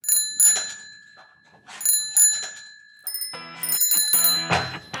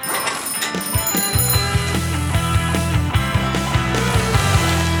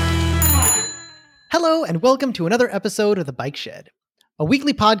Hello, and welcome to another episode of The Bike Shed, a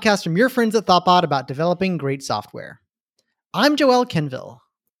weekly podcast from your friends at Thoughtbot about developing great software. I'm Joel Kenville.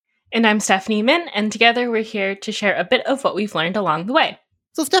 And I'm Stephanie Min, and together we're here to share a bit of what we've learned along the way.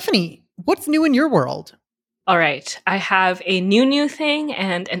 So, Stephanie, what's new in your world? All right, I have a new thing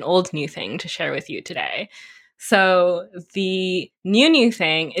and an old new thing to share with you today. So the new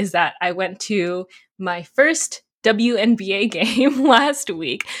thing is that I went to my first WNBA game last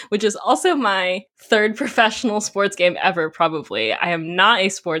week, which is also my third professional sports game ever, probably. I am not a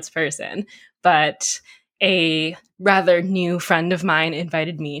sports person, but a rather new friend of mine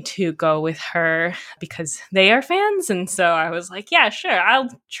invited me to go with her because they are fans. And so I was like, yeah, sure, I'll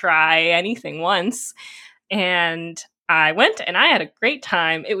try anything once. And I went and I had a great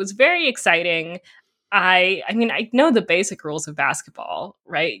time. It was very exciting. I mean, I know the basic rules of basketball,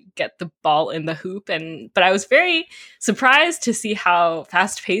 right? Get the ball in the hoop, but I was very surprised to see how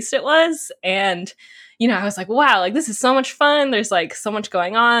fast paced it was. And, I was like, wow, like this is so much fun. There's like so much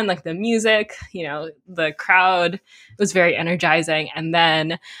going on, like the music, the crowd was very energizing. And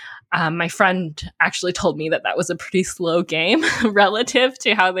then my friend actually told me that was a pretty slow game relative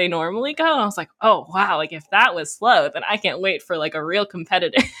to how they normally go. And I was like, oh, wow, like if that was slow, then I can't wait for like a real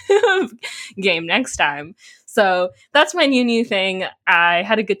competitive game next time. So that's my new thing. I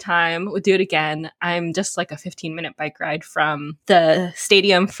had a good time. We'll do it again. I'm just like a 15-minute bike ride from the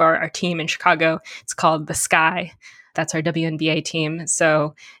stadium for our team in Chicago. It's called The Sky. That's our WNBA team.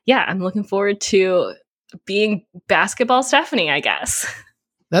 So yeah, I'm looking forward to being basketball Stephanie, I guess.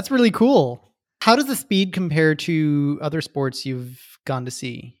 That's really cool. How does the speed compare to other sports you've gone to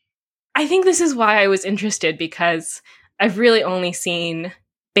see? I think this is why I was interested, because I've really only seen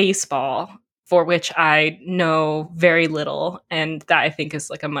baseball, for which I know very little, and that I think is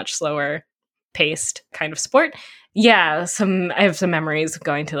like a much slower paced kind of sport. Yeah, I have some memories of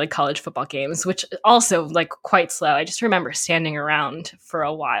going to like college football games, which also like quite slow. I just remember standing around for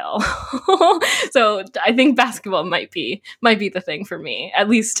a while. So I think basketball might be the thing for me, at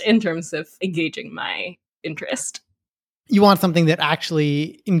least in terms of engaging my interest. You want something that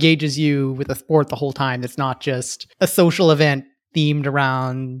actually engages you with a sport the whole time. That's not just a social event themed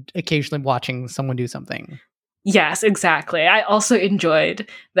around occasionally watching someone do something. Yes, exactly. I also enjoyed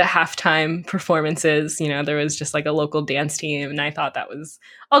the halftime performances. There was just like a local dance team, and I thought that was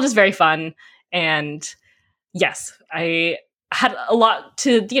all just very fun. And yes, I had a lot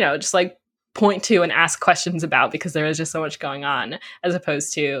to, just like point to and ask questions about, because there was just so much going on, as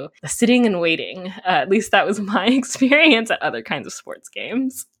opposed to the sitting and waiting. At least that was my experience at other kinds of sports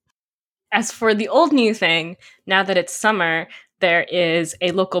games. As for the old new thing, now that it's summer, there is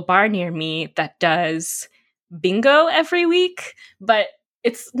a local bar near me that does bingo every week, but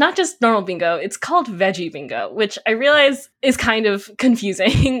it's not just normal bingo, it's called veggie bingo, which I realize is kind of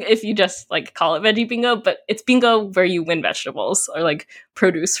confusing if you just like call it veggie bingo, but it's bingo where you win vegetables or like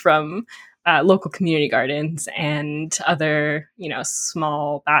produce from local community gardens and other,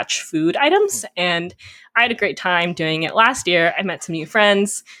 small batch food items. And I had a great time doing it last year. I met some new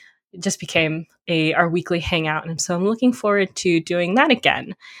friends. It just became our weekly hangout, and so I'm looking forward to doing that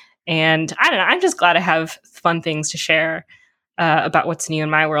again. And I don't know, I'm just glad I have fun things to share about what's new in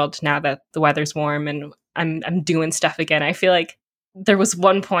my world now that the weather's warm and I'm doing stuff again. I feel like there was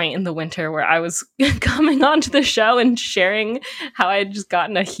one point in the winter where I was coming onto the show and sharing how I had just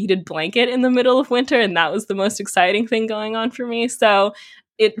gotten a heated blanket in the middle of winter, and that was the most exciting thing going on for me. So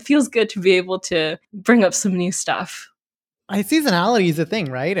it feels good to be able to bring up some new stuff. Seasonality is a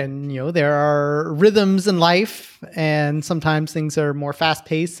thing, right? And, there are rhythms in life, and sometimes things are more fast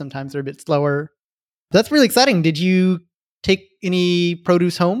paced, sometimes they're a bit slower. That's really exciting. Did you take any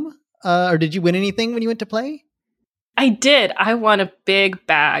produce home? Or did you win anything when you went to play? I did. I won a big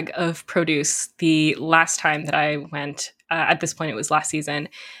bag of produce the last time that I went. At this point, it was last season.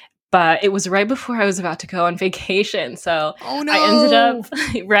 But it was right before I was about to go on vacation. So oh, no.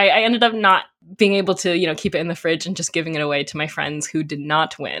 I ended up not being able to, keep it in the fridge and just giving it away to my friends who did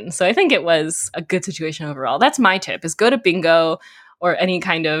not win. So I think it was a good situation overall. That's my tip, is go to bingo or any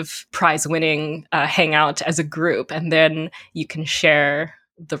kind of prize winning hangout as a group, and then you can share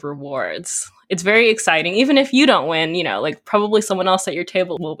the rewards. It's very exciting. Even if you don't win, like probably someone else at your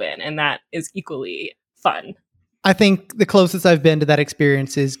table will win, and that is equally fun. I think the closest I've been to that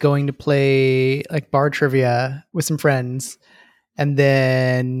experience is going to play like bar trivia with some friends and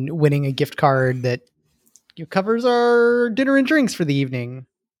then winning a gift card that covers our dinner and drinks for the evening.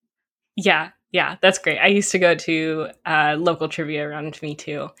 Yeah, that's great. I used to go to local trivia around me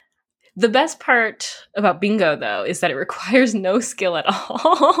too. The best part about bingo, though, is that it requires no skill at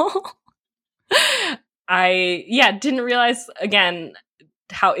all. I didn't realize, again,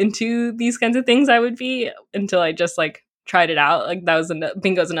 how into these kinds of things I would be until I just like tried it out. Like that was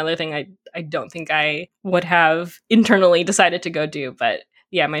bingo's another thing I don't think I would have internally decided to go do. But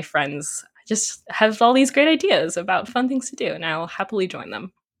yeah, my friends just have all these great ideas about fun things to do, and I'll happily join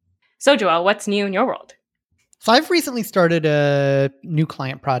them. So, Joelle, what's new in your world? So I've recently started a new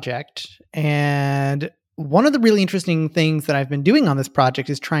client project, and one of the really interesting things that I've been doing on this project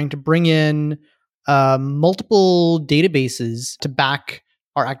is trying to bring in multiple databases to back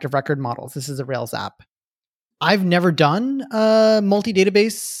our active record models. This is a Rails app. I've never done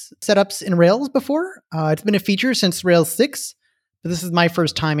multi-database setups in Rails before. It's been a feature since Rails 6, but this is my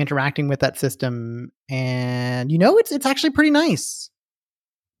first time interacting with that system, and it's actually pretty nice.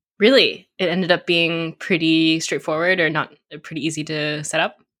 Really? It ended up being pretty straightforward or not pretty easy to set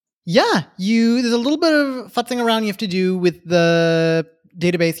up? Yeah, there's a little bit of futzing around you have to do with the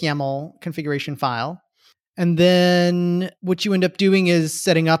database YAML configuration file. And then what you end up doing is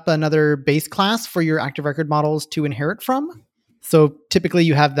setting up another base class for your active record models to inherit from. So typically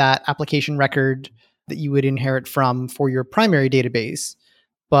you have that application record that you would inherit from for your primary database.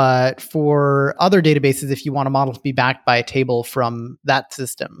 But for other databases, if you want a model to be backed by a table from that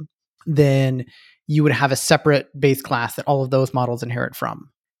system, then you would have a separate base class that all of those models inherit from.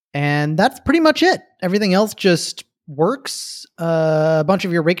 And that's pretty much it. Everything else just works. A bunch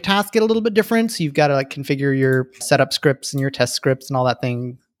of your rake tasks get a little bit different. So you've got to like configure your setup scripts and your test scripts and all that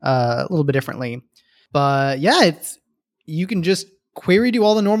thing a little bit differently. But yeah, you can just query do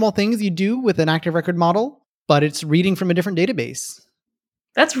all the normal things you do with an active record model, but it's reading from a different database.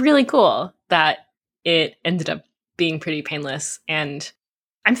 That's really cool that it ended up being pretty painless. And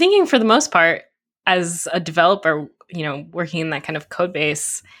I'm thinking for the most part, as a developer, working in that kind of code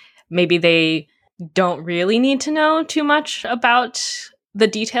base, maybe they don't really need to know too much about the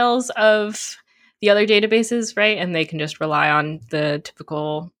details of the other databases, right? And they can just rely on the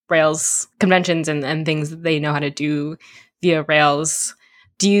typical Rails conventions and things that they know how to do via Rails.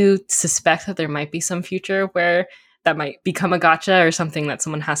 Do you suspect that there might be some future where that might become a gotcha or something that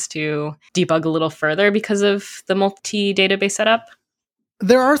someone has to debug a little further because of the multi-database setup?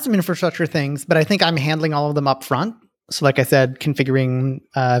 There are some infrastructure things, but I think I'm handling all of them up front. So like I said, configuring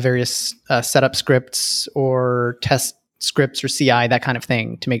various setup scripts or test scripts or CI, that kind of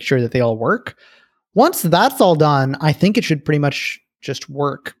thing to make sure that they all work. Once that's all done, I think it should pretty much just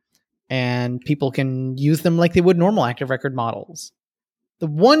work and people can use them like they would normal active record models. The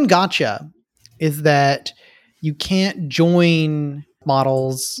one gotcha is that you can't join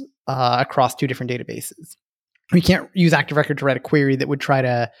models across two different databases. You can't use active record to write a query that would try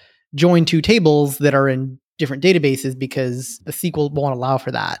to join two tables that are in different databases because the SQL won't allow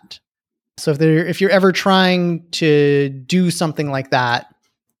for that. So if you're ever trying to do something like that,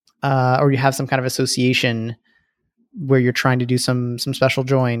 or you have some kind of association where you're trying to do some special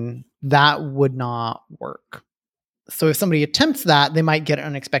join, that would not work. So if somebody attempts that, they might get an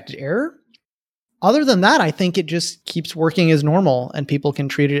unexpected error. Other than that, I think it just keeps working as normal and people can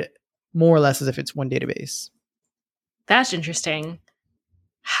treat it more or less as if it's one database. That's interesting.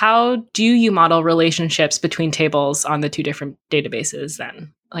 How do you model relationships between tables on the two different databases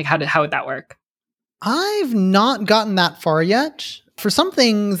then? Like how would that work? I've not gotten that far yet. For some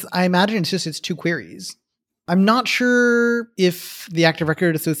things, I imagine it's two queries. I'm not sure if the active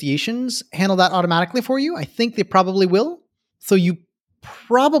record associations handle that automatically for you. I think they probably will. So you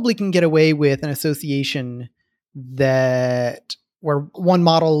probably can get away with an association that where one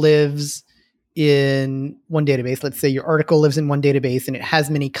model lives in one database. Let's say your article lives in one database and it has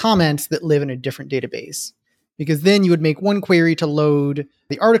many comments that live in a different database. Because then you would make one query to load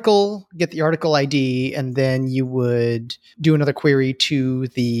the article, get the article ID, and then you would do another query to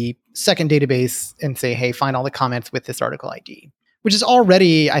the second database and say, hey, find all the comments with this article ID, which is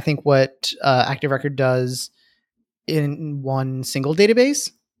already, I think, what Active Record does in one single database.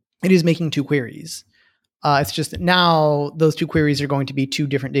 It is making two queries. It's just that now those two queries are going to be two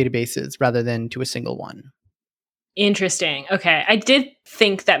different databases rather than to a single one. Interesting. Okay. I did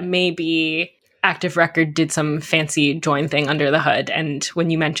think that maybe Active Record did some fancy join thing under the hood. And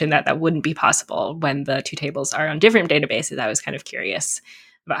when you mentioned that wouldn't be possible when the two tables are on different databases, I was kind of curious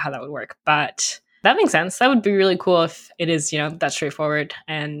about how that would work. But that makes sense. That would be really cool if it is, that straightforward.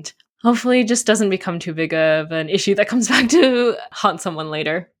 And hopefully it just doesn't become too big of an issue that comes back to haunt someone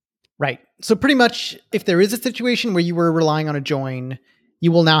later. Right. So pretty much if there is a situation where you were relying on a join,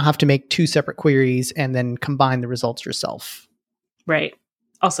 you will now have to make two separate queries and then combine the results yourself. Right.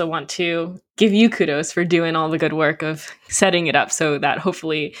 Also want to give you kudos for doing all the good work of setting it up so that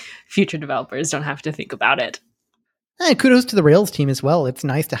hopefully future developers don't have to think about it. And kudos to the Rails team as well. It's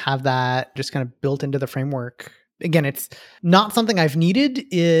nice to have that just kind of built into the framework. Again, it's not something I've needed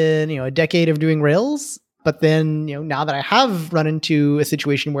in, a decade of doing Rails. But then, now that I have run into a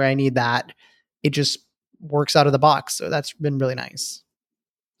situation where I need that, it just works out of the box. So that's been really nice.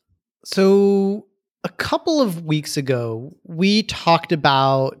 So a couple of weeks ago, we talked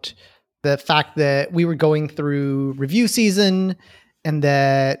about the fact that we were going through review season and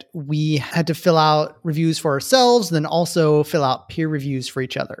that we had to fill out reviews for ourselves and then also fill out peer reviews for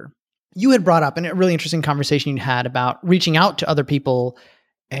each other. You had brought up a really interesting conversation you had about reaching out to other people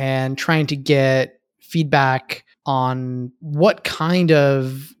and trying to get feedback on what kind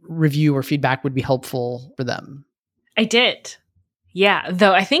of review or feedback would be helpful for them. I did. Yeah,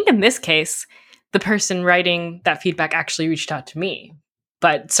 though I think in this case, the person writing that feedback actually reached out to me,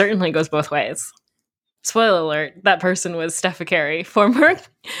 but certainly goes both ways. Spoiler alert, that person was Steph Carey, former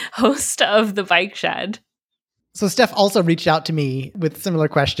host of The Bike Shed. So Steph also reached out to me with similar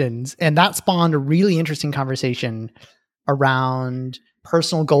questions, and that spawned a really interesting conversation around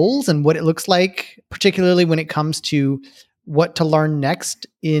personal goals and what it looks like, particularly when it comes to what to learn next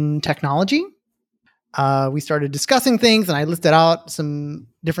in technology. We started discussing things and I listed out some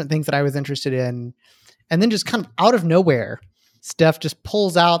different things that I was interested in. And then just kind of out of nowhere, Steph just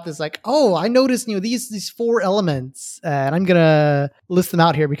pulls out this like, oh, I noticed, these 4 elements and I'm going to list them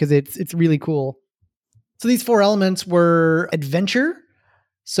out here because it's really cool. So these 4 elements were adventure.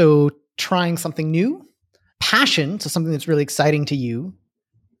 So trying something new, passion. So something that's really exciting to you,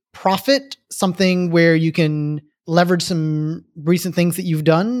 profit, something where you can leverage some recent things that you've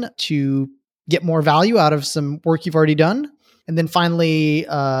done to get more value out of some work you've already done. And then finally,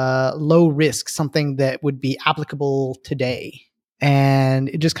 low risk, something that would be applicable today. And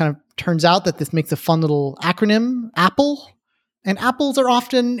it just kind of turns out that this makes a fun little acronym, APPL. And apples are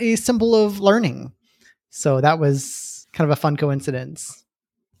often a symbol of learning. So that was kind of a fun coincidence.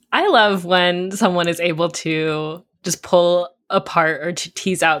 I love when someone is able to just pull apart or to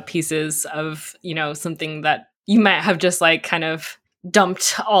tease out pieces of, something that you might have just like kind of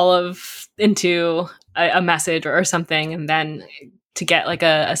dumped all of into a message or something, and then to get like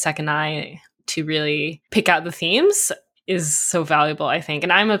a second eye to really pick out the themes is so valuable, I think.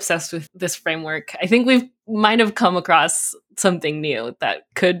 And I'm obsessed with this framework. I think we might have come across something new that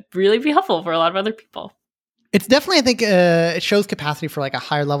could really be helpful for a lot of other people. It's definitely, I think, it shows capacity for like a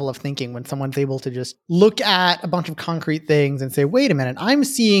higher level of thinking when someone's able to just look at a bunch of concrete things and say, wait a minute, I'm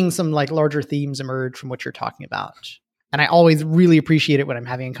seeing some like larger themes emerge from what you're talking about. And I always really appreciate it when I'm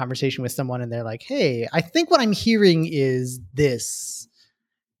having a conversation with someone and they're like, hey, I think what I'm hearing is this.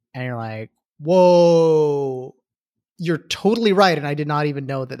 And you're like, whoa, you're totally right. And I did not even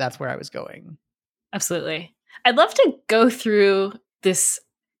know that that's where I was going. Absolutely. I'd love to go through this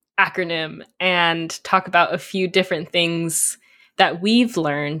acronym and talk about a few different things that we've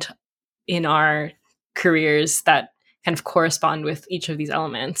learned in our careers that kind of correspond with each of these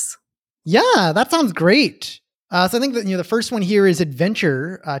elements. Yeah, that sounds great. So I think that, the first one here is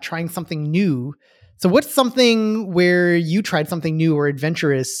adventure, trying something new. So what's something where you tried something new or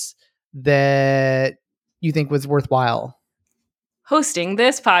adventurous that you think was worthwhile? Hosting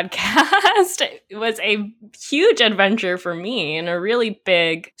this podcast was a huge adventure for me and a really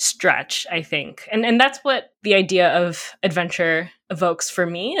big stretch, I think. And that's what the idea of adventure evokes for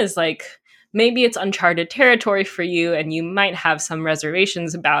me, is like, maybe it's uncharted territory for you and you might have some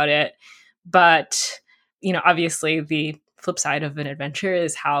reservations about it. But, obviously the flip side of an adventure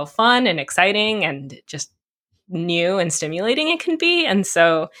is how fun and exciting and just new and stimulating it can be. And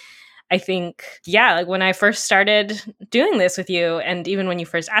so I think, like when I first started doing this with you, and even when you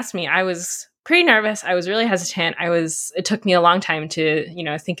first asked me, I was pretty nervous. I was really hesitant. It took me a long time to,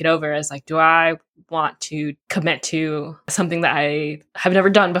 think it over as like, do I want to commit to something that I have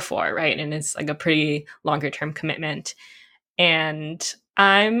never done before, right? And it's like a pretty longer term commitment. And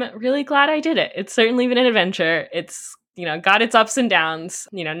I'm really glad I did it. It's certainly been an adventure. It's, got its ups and downs.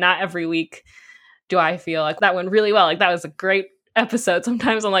 Not every week do I feel like that went really well. Like that was a great episode.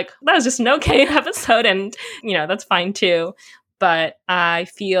 Sometimes I'm like, that was just an okay episode, and that's fine too. But I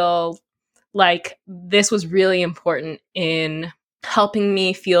feel like this was really important in helping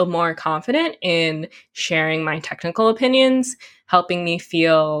me feel more confident in sharing my technical opinions, helping me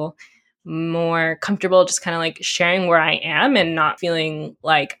feel more comfortable just kind of like sharing where I am and not feeling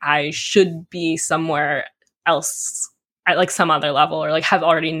like I should be somewhere else at like some other level or like have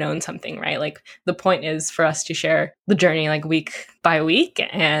already known something, right? Like the point is for us to share the journey like week by week.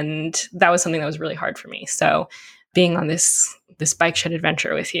 And that was something that was really hard for me. So being on this bike shed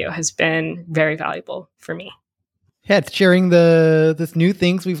adventure with you has been very valuable for me. Yeah, it's sharing this new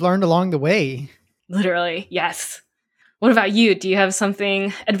things we've learned along the way. Literally, yes. What about you? Do you have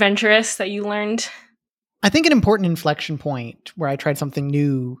something adventurous that you learned? I think an important inflection point where I tried something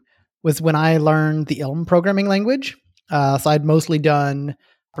new was when I learned the Elm programming language. So I'd mostly done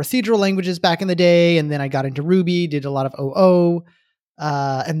procedural languages back in the day, and then I got into Ruby, did a lot of OO.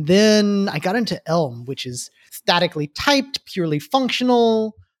 And then I got into Elm, which is statically typed, purely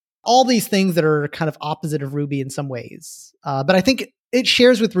functional, all these things that are kind of opposite of Ruby in some ways. But I think it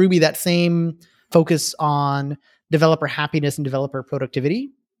shares with Ruby that same focus on developer happiness and developer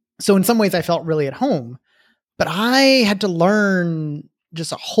productivity. So in some ways, I felt really at home. But I had to learn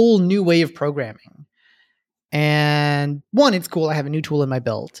just a whole new way of programming. And one, it's cool. I have a new tool in my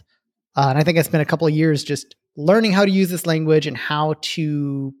belt. And I think I spent a couple of years just learning how to use this language and how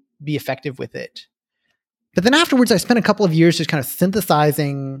to be effective with it. But then afterwards, I spent a couple of years just kind of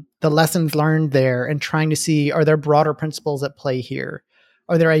synthesizing the lessons learned there and trying to see, are there broader principles at play here?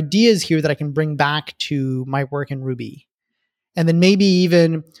 Are there ideas here that I can bring back to my work in Ruby? And then maybe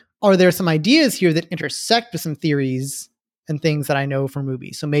even, are there some ideas here that intersect with some theories and things that I know from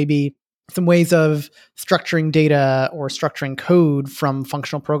Ruby? So maybe some ways of structuring data or structuring code from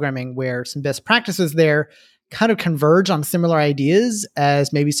functional programming where some best practices there kind of converge on similar ideas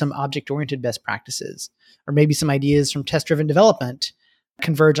as maybe some object-oriented best practices, or maybe some ideas from test-driven development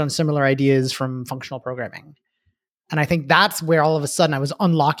converge on similar ideas from functional programming. And I think that's where all of a sudden I was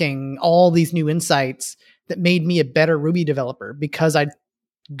unlocking all these new insights that made me a better Ruby developer because I'd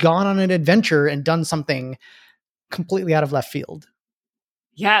gone on an adventure and done something completely out of left field.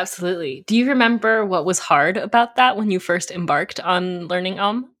 Yeah, absolutely. Do you remember what was hard about that when you first embarked on learning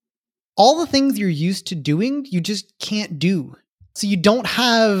All the things you're used to doing, you just can't do. So you don't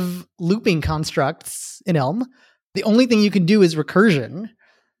have looping constructs in Elm. The only thing you can do is recursion,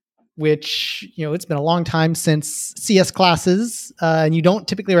 which, it's been a long time since CS classes, and you don't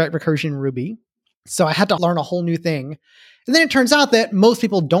typically write recursion in Ruby. So I had to learn a whole new thing. And then it turns out that most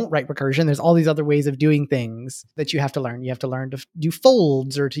people don't write recursion. There's all these other ways of doing things that you have to learn. You have to learn to do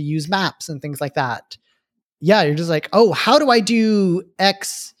folds or to use maps and things like that. Yeah, you're just like, oh, how do I do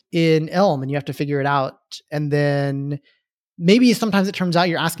X in Elm? And you have to figure it out. And then maybe sometimes it turns out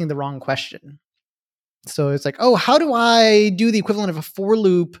you're asking the wrong question. So it's like, oh, how do I do the equivalent of a for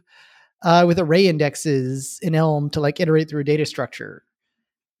loop with array indexes in Elm to iterate through a data structure?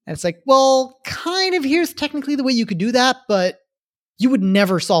 And it's like, well, kind of here's technically the way you could do that, but you would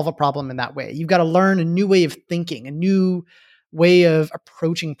never solve a problem in that way. You've got to learn a new way of thinking, a new way of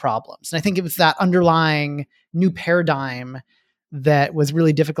approaching problems. And I think it was that underlying new paradigm that was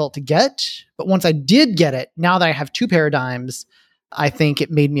really difficult to get. But once I did get it, now that I have two paradigms, I think it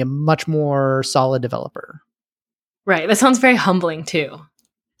made me a much more solid developer. Right. That sounds very humbling too,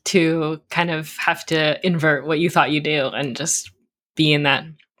 to kind of have to invert what you thought you do and just be in that,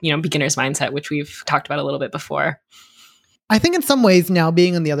 beginner's mindset, which we've talked about a little bit before. I think in some ways now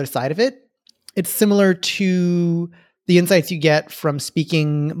being on the other side of it, it's similar to the insights you get from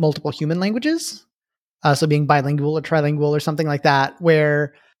speaking multiple human languages. So being bilingual or trilingual or something like that,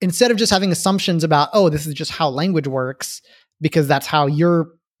 where instead of just having assumptions about, oh, this is just how language works, because that's how your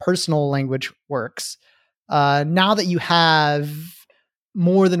personal language works. Now that you have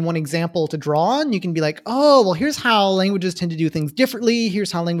more than one example to draw on, you can be like, oh, well, here's how languages tend to do things differently.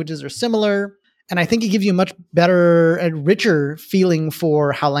 Here's how languages are similar. And I think it gives you a much better and richer feeling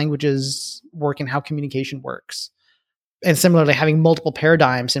for how languages work and how communication works. And similarly, having multiple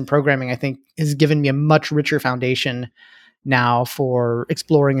paradigms in programming, I think, has given me a much richer foundation now for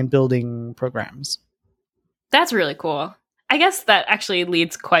exploring and building programs. That's really cool. I guess that actually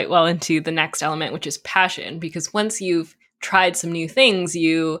leads quite well into the next element, which is passion, because once you've tried some new things,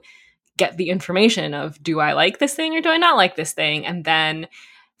 you get the information of, do I like this thing or do I not like this thing? And then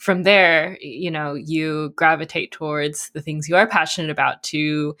from there, you gravitate towards the things you are passionate about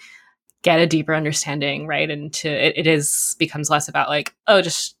to get a deeper understanding, right? And becomes less about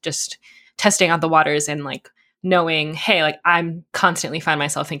just testing out the waters and knowing, hey, I'm constantly find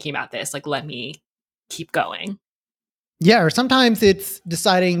myself thinking about this. Let me keep going. Yeah, or sometimes it's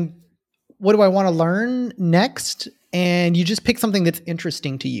deciding, what do I want to learn next? And you just pick something that's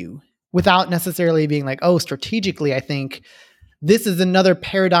interesting to you without necessarily being like, oh, strategically, I think this is another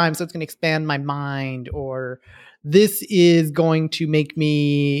paradigm, so it's going to expand my mind, or this is going to make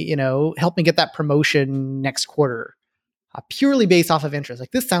me, help me get that promotion next quarter, purely based off of interest.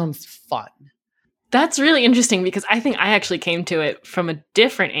 This sounds fun. That's really interesting because I think I actually came to it from a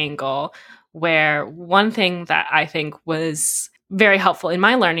different angle, where one thing that I think was very helpful in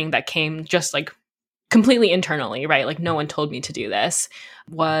my learning that came just completely internally, right? No one told me to do this,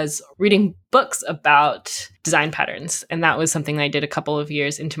 was reading books about design patterns. And that was something that I did a couple of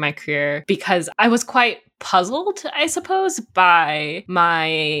years into my career because I was quite puzzled, I suppose, by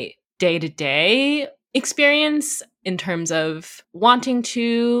my day-to-day experience in terms of wanting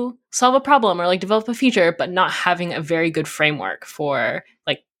to solve a problem or like develop a feature, but not having a very good framework for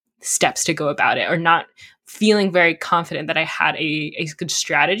like steps to go about it, or not feeling very confident that I had a good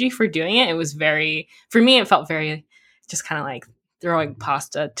strategy for doing it. It was very, for me, it felt very just kind of like throwing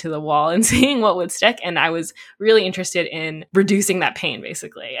pasta to the wall and seeing what would stick. And I was really interested in reducing that pain,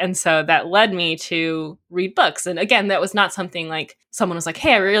 basically. And so that led me to read books. And again, that was not something like someone was like,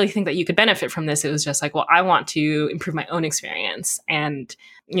 hey, I really think that you could benefit from this. It was just like, well, I want to improve my own experience. And,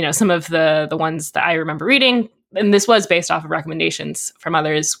 you know, some of the ones that I remember reading, and this was based off of recommendations from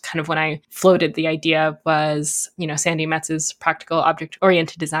others, kind of when I floated the idea, was, you know, Sandy Metz's Practical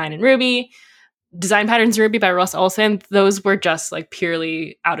Object-Oriented Design in Ruby, Design Patterns in Ruby by Russ Olson. Those were just like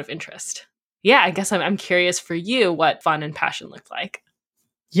purely out of interest. Yeah, I guess I'm curious for you what fun and passion looked like.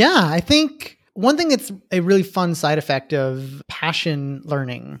 Yeah, I think one thing that's a really fun side effect of passion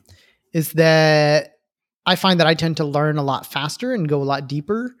learning is that I find that I tend to learn a lot faster and go a lot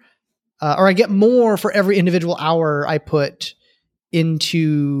deeper, or I get more for every individual hour I put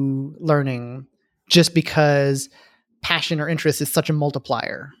into learning, just because passion or interest is such a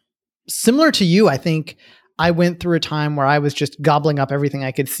multiplier. Similar to you, I think I went through a time where I was just gobbling up everything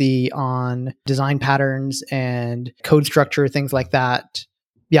I could see on design patterns and code structure, things like that.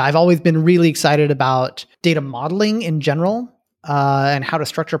 Yeah, I've always been really excited about data modeling in general, and how to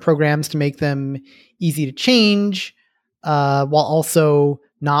structure programs to make them easy to change, while also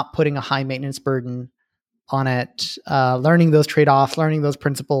not putting a high maintenance burden on it. Learning those trade-offs, learning those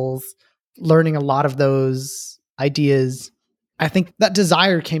principles, learning a lot of those ideas. I think that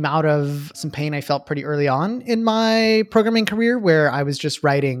desire came out of some pain I felt pretty early on in my programming career, where I was just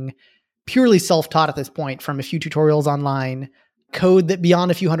writing purely self-taught at this point from a few tutorials online, code that beyond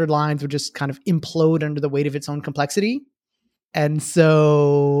a few hundred lines would just kind of implode under the weight of its own complexity. And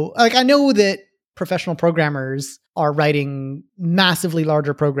so, like, I know that professional programmers are writing massively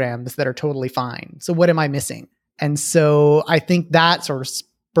larger programs that are totally fine. So what am I missing? And so I think that sort of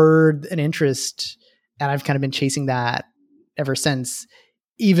spurred an interest, and I've kind of been chasing that ever since,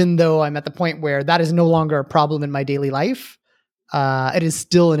 even though I'm at the point where that is no longer a problem in my daily life. It is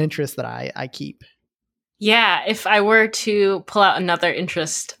still an interest that I keep. Yeah, if I were to pull out another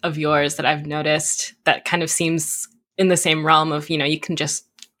interest of yours that I've noticed that kind of seems in the same realm of, you know, you can just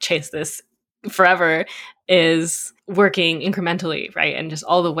chase this forever, is working incrementally, right? And just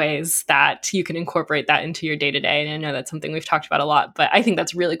all the ways that you can incorporate that into your day to day. And I know that's something we've talked about a lot, but I think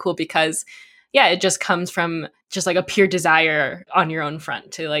that's really cool because, yeah, it just comes from just like a pure desire on your own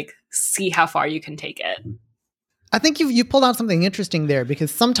front to like see how far you can take it. I think you pulled out something interesting there,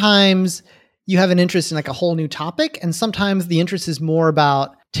 because sometimes you have an interest in like a whole new topic, and sometimes the interest is more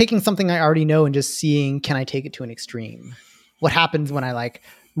about taking something I already know and just seeing, can I take it to an extreme? What happens when I like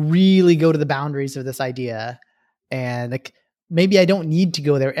really go to the boundaries of this idea? And like, maybe I don't need to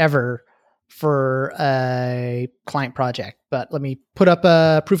go there ever for a client project, but let me put up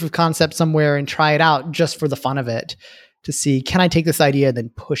a proof of concept somewhere and try it out just for the fun of it, to see, can I take this idea and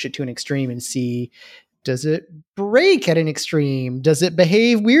then push it to an extreme and see, does it break at an extreme? Does it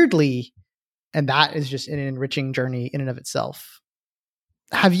behave weirdly? And that is just an enriching journey in and of itself.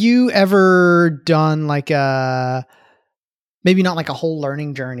 Have you ever done like maybe not like a whole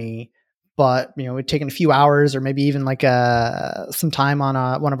learning journey, but, you know, it taken a few hours or maybe even like some time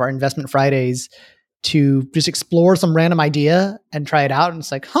on one of our investment Fridays to just explore some random idea and try it out? And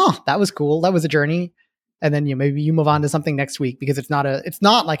it's like, that was cool. That was a journey. And then, you know, maybe you move on to something next week, because it's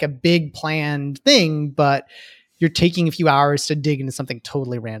not like a big planned thing, but you're taking a few hours to dig into something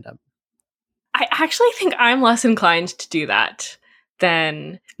totally random. I actually think I'm less inclined to do that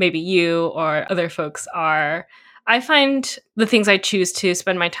than maybe you or other folks are. I find the things I choose to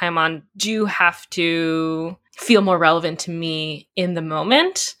spend my time on do have to feel more relevant to me in the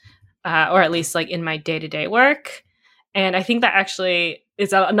moment, or at least like in my day-to-day work. And I think that actually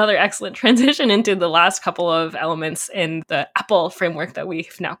is another excellent transition into the last couple of elements in the APPL framework that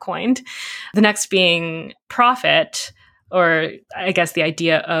we've now coined. The next being profit, or I guess the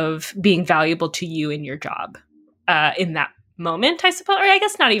idea of being valuable to you in your job in that moment, I suppose, or I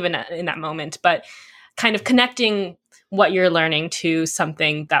guess not even in that moment, but kind of connecting what you're learning to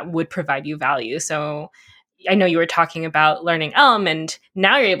something that would provide you value. So I know you were talking about learning Elm, and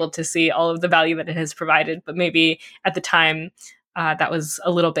now you're able to see all of the value that it has provided, but maybe at the time that was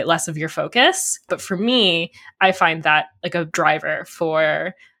a little bit less of your focus. But for me, I find that like a driver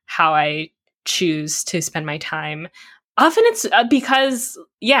for how I choose to spend my time. Often it's because,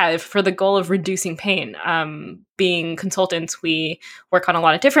 yeah, for the goal of reducing pain. Being consultants, we work on a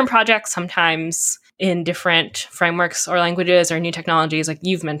lot of different projects, sometimes in different frameworks or languages or new technologies, like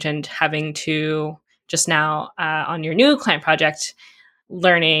you've mentioned, having to just now on your new client project,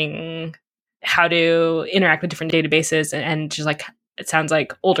 learning how to interact with different databases and just like, it sounds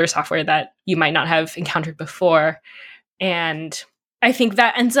like older software that you might not have encountered before. And I think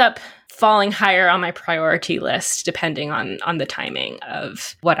that ends up falling higher on my priority list, depending on the timing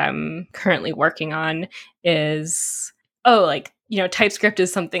of what I'm currently working on. Is, oh, like, TypeScript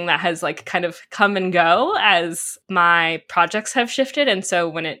is something that has like kind of come and go as my projects have shifted. And so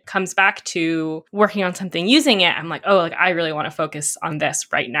when it comes back to working on something using it, I'm like, oh, like I really want to focus on this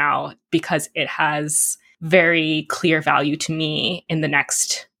right now because it has very clear value to me in the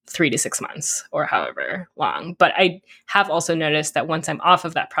next 3 to 6 months or however long. But I have also noticed that once I'm off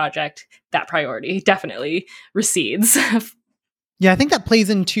of that project, that priority definitely recedes. Yeah, I think that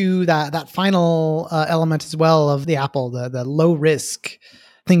plays into that final element as well of the Apple, the low risk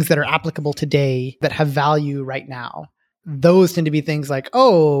things that are applicable today that have value right now. Those tend to be things like,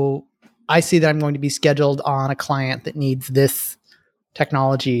 oh, I see that I'm going to be scheduled on a client that needs this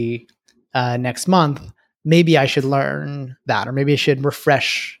technology next month. Maybe I should learn that, or maybe I should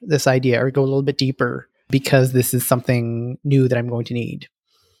refresh this idea or go a little bit deeper because this is something new that I'm going to need.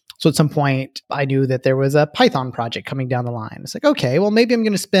 So at some point, I knew that there was a Python project coming down the line. It's like, okay, well, maybe I'm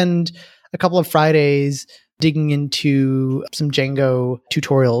going to spend a couple of Fridays digging into some Django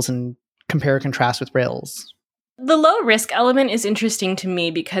tutorials and compare and contrast with Rails. The low risk element is interesting to me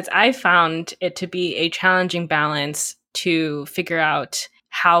because I found it to be a challenging balance to figure out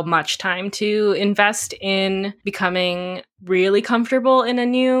how much time to invest in becoming really comfortable in a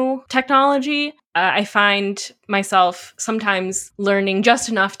new technology. I find myself sometimes learning just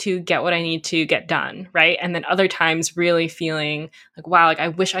enough to get what I need to get done, right? And then other times really feeling like, wow, like I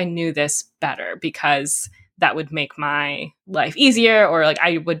wish I knew this better because that would make my life easier, or like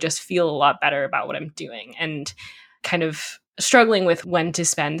I would just feel a lot better about what I'm doing. And kind of struggling with when to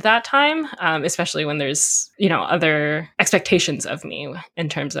spend that time, especially when there's, other expectations of me in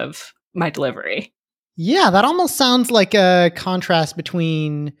terms of my delivery. Yeah, that almost sounds like a contrast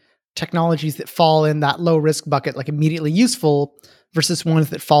between technologies that fall in that low risk bucket, like immediately useful, versus ones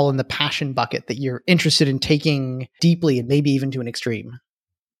that fall in the passion bucket that you're interested in taking deeply and maybe even to an extreme.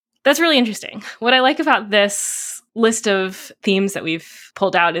 That's really interesting. What I like about this list of themes that we've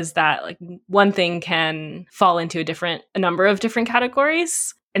pulled out is that like one thing can fall into a number of different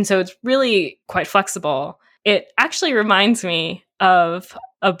categories. And so it's really quite flexible. It actually reminds me of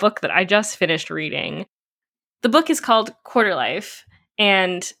a book that I just finished reading. The book is called Quarter Life,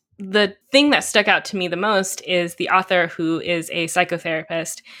 and the thing that stuck out to me the most is the author, who is a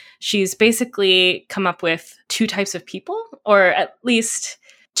psychotherapist. She's basically come up with two types of people, or at least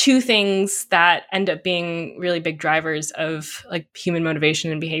two things that end up being really big drivers of like human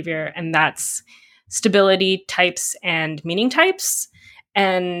motivation and behavior. And that's stability types and meaning types.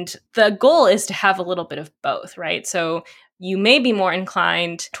 And the goal is to have a little bit of both, right? So you may be more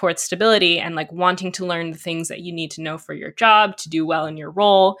inclined towards stability and like wanting to learn the things that you need to know for your job to do well in your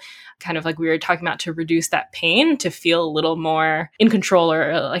role, kind of like we were talking about, to reduce that pain, to feel a little more in control,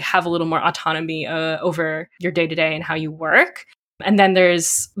 or like have a little more autonomy over your day-to-day and how you work. And then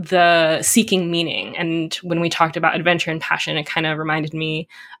there's the seeking meaning. And when we talked about adventure and passion, it kind of reminded me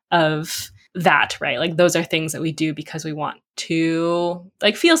of that, right? Like those are things that we do because we want to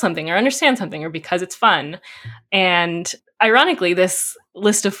like feel something or understand something, or because it's fun. And ironically, this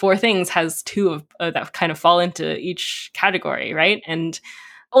list of 4 things has 2 of that kind of fall into each category, right? And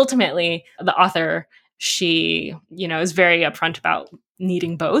ultimately, the author, she, is very upfront about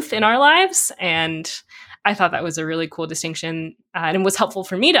needing both in our lives. And I thought that was a really cool distinction, and it was helpful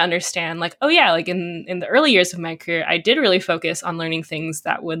for me to understand, like, oh yeah, like in the early years of my career, I did really focus on learning things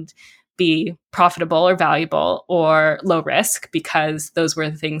that would be profitable or valuable or low risk, because those were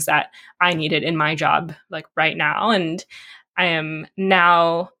the things that I needed in my job, like right now. And I am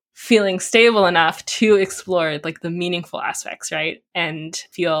now feeling stable enough to explore like the meaningful aspects, right? And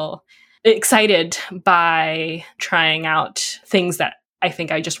feel excited by trying out things that I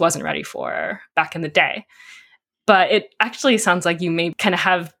think I just wasn't ready for back in the day. But it actually sounds like you may kind of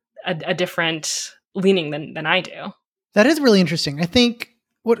have a different leaning than I do. That is really interesting. I think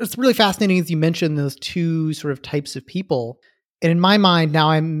what's really fascinating is you mentioned those 2 sort of types of people. And in my mind, now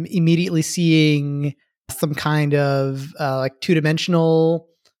I'm immediately seeing some kind of like 2-dimensional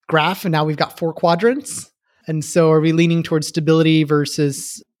graph. And now we've got 4 quadrants. And so are we leaning towards stability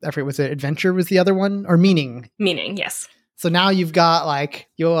versus, I forget, was it adventure was the other one, or meaning? Meaning, yes. So now you've got like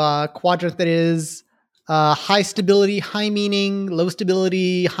your quadrant that is high stability, high meaning, low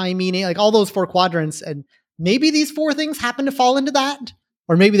stability, high meaning, like all those 4 quadrants. And maybe these 4 things happen to fall into that.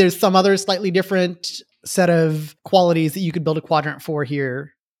 Or maybe there's some other slightly different set of qualities that you could build a quadrant for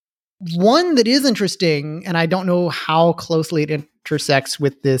here. One that is interesting, and I don't know how closely it intersects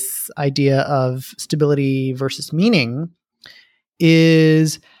with this idea of stability versus meaning,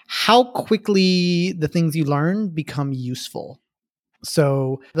 is how quickly the things you learn become useful.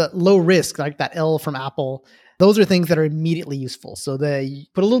 So the low risk, like that L from Apple, those are things that are immediately useful. So they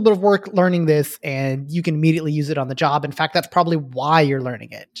put a little bit of work learning this and you can immediately use it on the job. In fact, that's probably why you're learning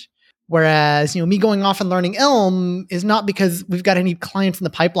it. Whereas, me going off and learning Elm is not because we've got any clients in the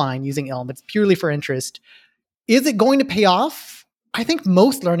pipeline using Elm. It's purely for interest. Is it going to pay off? I think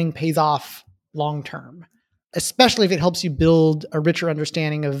most learning pays off long term, especially if it helps you build a richer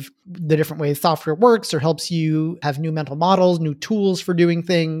understanding of the different ways software works or helps you have new mental models, new tools for doing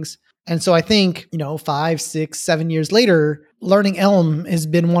things. And so I think, 5, 6, 7 years later, learning Elm has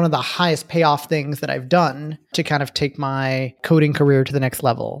been one of the highest payoff things that I've done to kind of take my coding career to the next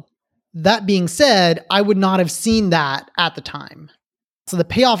level. That being said, I would not have seen that at the time. So the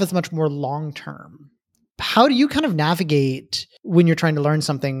payoff is much more long term. How do you kind of navigate when you're trying to learn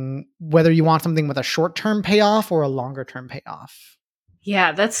something, whether you want something with a short-term payoff or a longer-term payoff?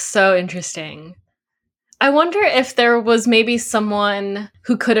 Yeah, that's so interesting. I wonder if there was maybe someone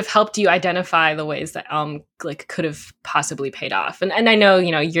who could have helped you identify the ways that could have possibly paid off. And I know,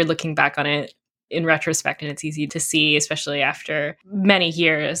 you're looking back on it in retrospect and it's easy to see, especially after many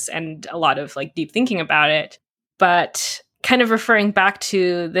years and a lot of deep thinking about it. But kind of referring back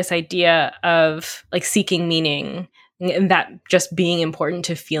to this idea of seeking meaning and that just being important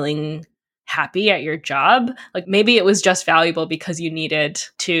to feeling happy at your job, maybe it was just valuable because you needed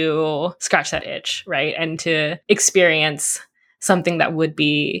to scratch that itch, right? And to experience something that would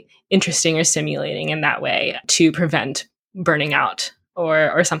be interesting or stimulating in that way to prevent burning out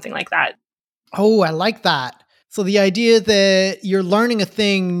or something like that. Oh, I like that. So the idea that you're learning a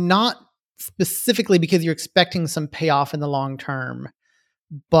thing not specifically because you're expecting some payoff in the long term,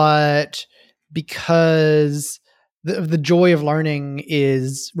 but because the joy of learning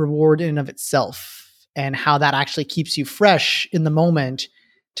is reward in and of itself, and how that actually keeps you fresh in the moment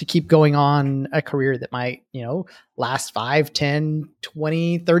to keep going on a career that might, last 5, 10,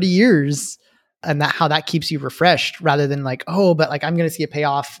 20, 30 years. And that how that keeps you refreshed rather than I'm going to see a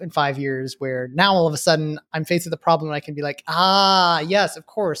payoff in 5 years where now all of a sudden I'm faced with a problem and I can be like, yes, of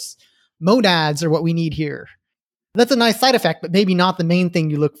course, monads are what we need here. That's a nice side effect, but maybe not the main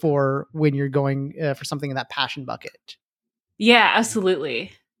thing you look for when you're going for something in that passion bucket. Yeah,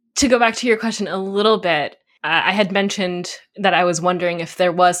 absolutely. To go back to your question a little bit, I had mentioned that I was wondering if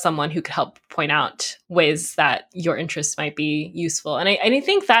there was someone who could help point out ways that your interests might be useful. And I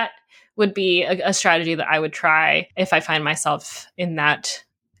think that would be a strategy that I would try if I find myself in that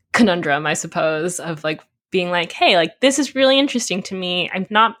conundrum, I suppose, of being hey, this is really interesting to me. I'm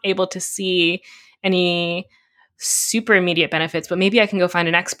not able to see any super immediate benefits, but maybe I can go find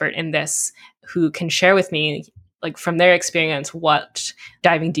an expert in this who can share with me from their experience what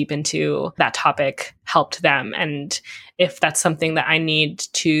diving deep into that topic helped them, and if that's something that I need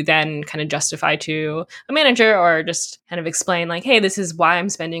to then kind of justify to a manager or just kind of explain hey, this is why I'm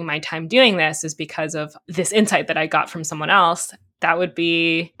spending my time doing this, is because of this insight that I got from someone else. That would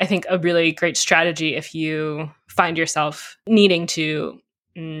be, I think, a really great strategy if you find yourself needing to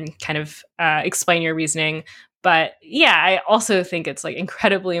kind of explain your reasoning. But yeah, I also think it's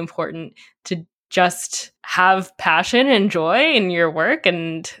incredibly important to just have passion and joy in your work,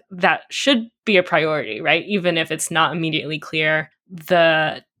 and that should be a priority, right? Even if it's not immediately clear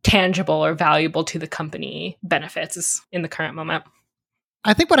the tangible or valuable to the company benefits in the current moment.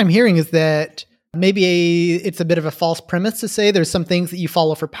 I think what I'm hearing is that maybe it's a bit of a false premise to say there's some things that you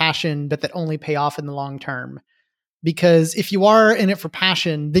follow for passion, but that only pay off in the long term. Because if you are in it for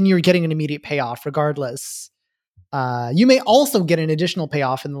passion, then you're getting an immediate payoff regardless. You may also get an additional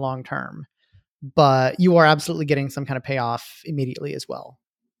payoff in the long term, but you are absolutely getting some kind of payoff immediately as well.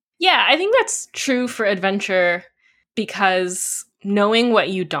 Yeah, I think that's true for adventure because knowing what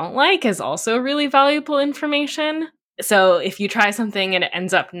you don't like is also really valuable information. So if you try something and it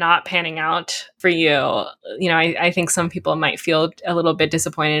ends up not panning out for you, I think some people might feel a little bit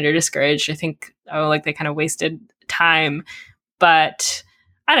disappointed or discouraged. I think, they kind of wasted time. But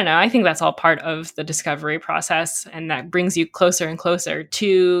I don't know. I think that's all part of the discovery process, and that brings you closer and closer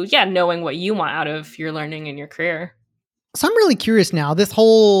to, knowing what you want out of your learning and your career. So I'm really curious now. This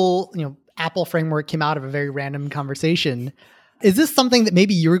whole, Apple framework came out of a very random conversation. Is this something that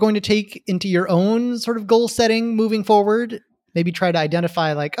maybe you're going to take into your own sort of goal setting moving forward? Maybe try to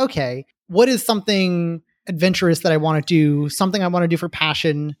identify okay, what is something adventurous that I want to do, something I want to do for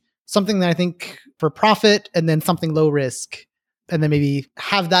passion, something that I think for profit, and then something low risk. And then maybe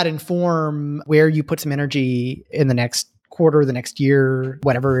have that inform where you put some energy in the next quarter, the next year,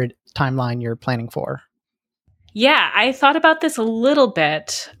 whatever it timeline you're planning for? Yeah, I thought about this a little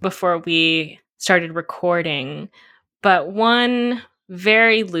bit before we started recording, but one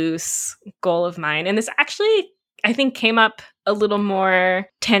very loose goal of mine, and this actually, I think, came up a little more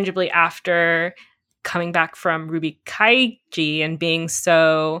tangibly after coming back from Ruby Kaiji and being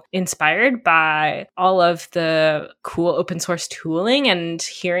so inspired by all of the cool open source tooling and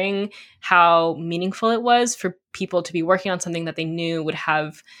hearing how meaningful it was for people to be working on something that they knew would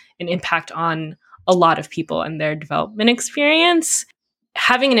have an impact on a lot of people and their development experience.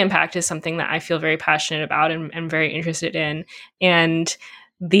 Having an impact is something that I feel very passionate about and very interested in. And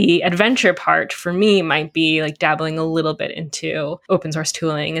the adventure part for me might be like dabbling a little bit into open source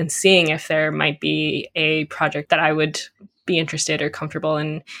tooling and seeing if there might be a project that I would be interested or comfortable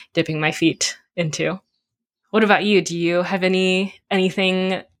in dipping my feet into. What about you? Do you have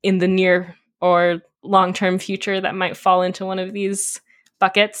anything in the near or long-term future that might fall into one of these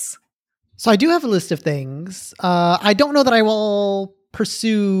buckets? So I do have a list of things. I don't know that I will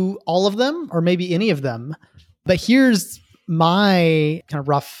pursue all of them or maybe any of them, but here's my kind of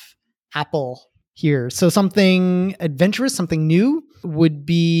rough apple here. So something adventurous, something new would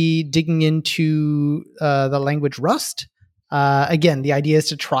be digging into the language Rust. Again, the idea is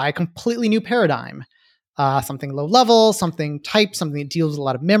to try a completely new paradigm, something low level, something typed, something that deals with a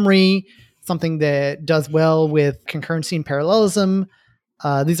lot of memory, something that does well with concurrency and parallelism.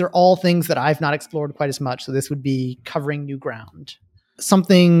 These are all things that I've not explored quite as much. So this would be covering new ground.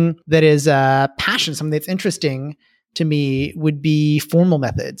 Something that is passion, something that's interesting to me would be formal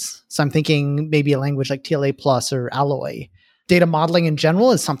methods. So I'm thinking maybe a language like TLA Plus or Alloy. Data modeling in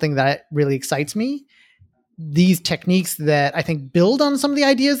general is something that really excites me. These techniques that I think build on some of the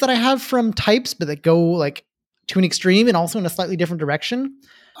ideas that I have from types, but that go like to an extreme and also in a slightly different direction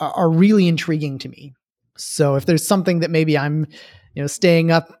are really intriguing to me. So if there's something that maybe I'm staying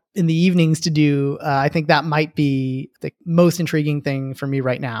up in the evenings to do, I think that might be the most intriguing thing for me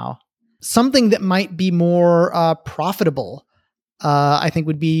right now. Something that might be more profitable, I think,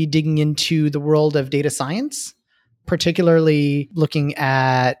 would be digging into the world of data science, particularly looking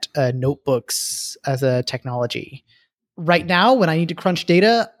at notebooks as a technology. Right now, when I need to crunch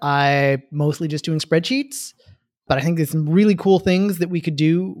data, I'm mostly just doing spreadsheets, but I think there's some really cool things that we could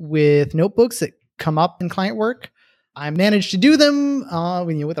do with notebooks that come up in client work. I managed to do them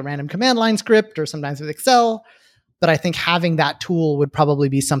with a random command line script or sometimes with Excel. But I think having that tool would probably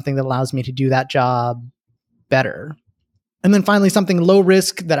be something that allows me to do that job better. And then finally, something low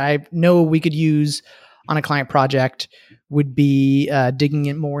risk that I know we could use on a client project would be digging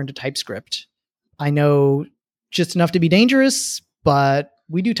in more into TypeScript. I know just enough to be dangerous, but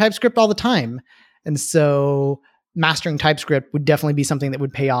we do TypeScript all the time. And so mastering TypeScript would definitely be something that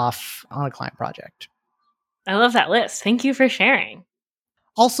would pay off on a client project. I love that list. Thank you for sharing.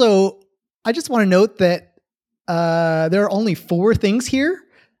 Also, I just want to note that there are only 4 things here.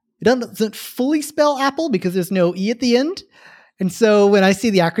 It doesn't fully spell Apple because there's no E at the end. And so when I see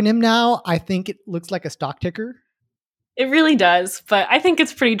the acronym now, I think it looks like a stock ticker. It really does, but I think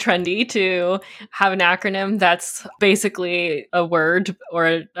it's pretty trendy to have an acronym that's basically a word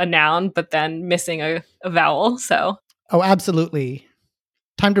or a noun, but then missing a vowel. So, oh, absolutely.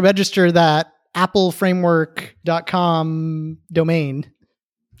 Time to register that appleframework.com domain.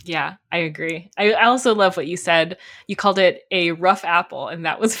 Yeah, I agree. I also love what you said. You called it a rough apple, and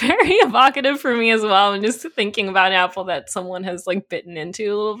that was very evocative for me as well. I'm just thinking about an apple that someone has like bitten into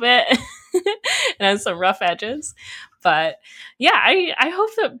a little bit and has some rough edges. But yeah, I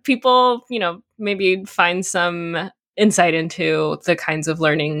hope that people, maybe find some insight into the kinds of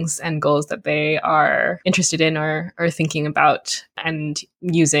learnings and goals that they are interested in or thinking about and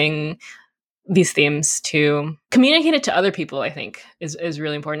using these themes to communicate it to other people, I think is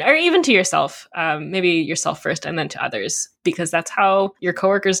really important, or even to yourself, maybe yourself first and then to others, because that's how your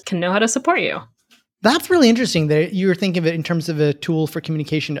coworkers can know how to support you. That's really interesting that you're thinking of it in terms of a tool for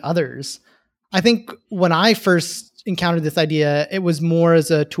communication to others. I think when I first encountered this idea, it was more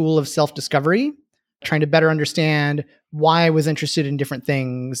as a tool of self-discovery, trying to better understand why I was interested in different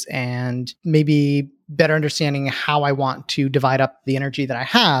things and maybe better understanding how I want to divide up the energy that I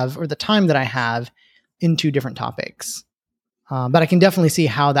have or the time that I have into different topics. But I can definitely see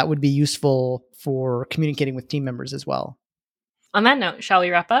how that would be useful for communicating with team members as well. On that note, shall we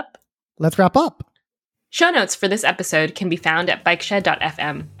wrap up? Let's wrap up. Show notes for this episode can be found at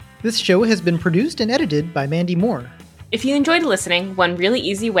bikeshed.fm. This show has been produced and edited by Mandy Moore. If you enjoyed listening, one really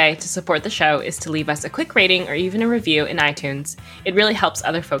easy way to support the show is to leave us a quick rating or even a review in iTunes. It really helps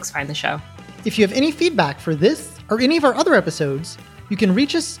other folks find the show. If you have any feedback for this or any of our other episodes, you can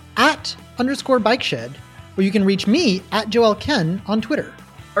reach us at _bikeshed, or you can reach me at Joel Ken on Twitter.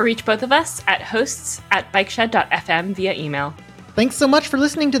 or reach both of us at hosts@bikeshed.fm via email. Thanks so much for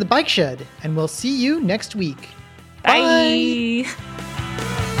listening to The Bike Shed, and we'll see you next week. Bye!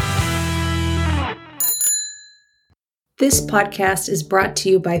 This podcast is brought to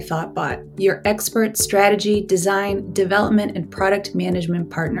you by ThoughtBot, your expert strategy, design, development, and product management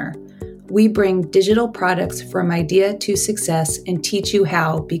partner. We bring digital products from idea to success and teach you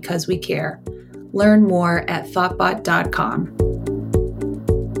how because we care. Learn more at thoughtbot.com.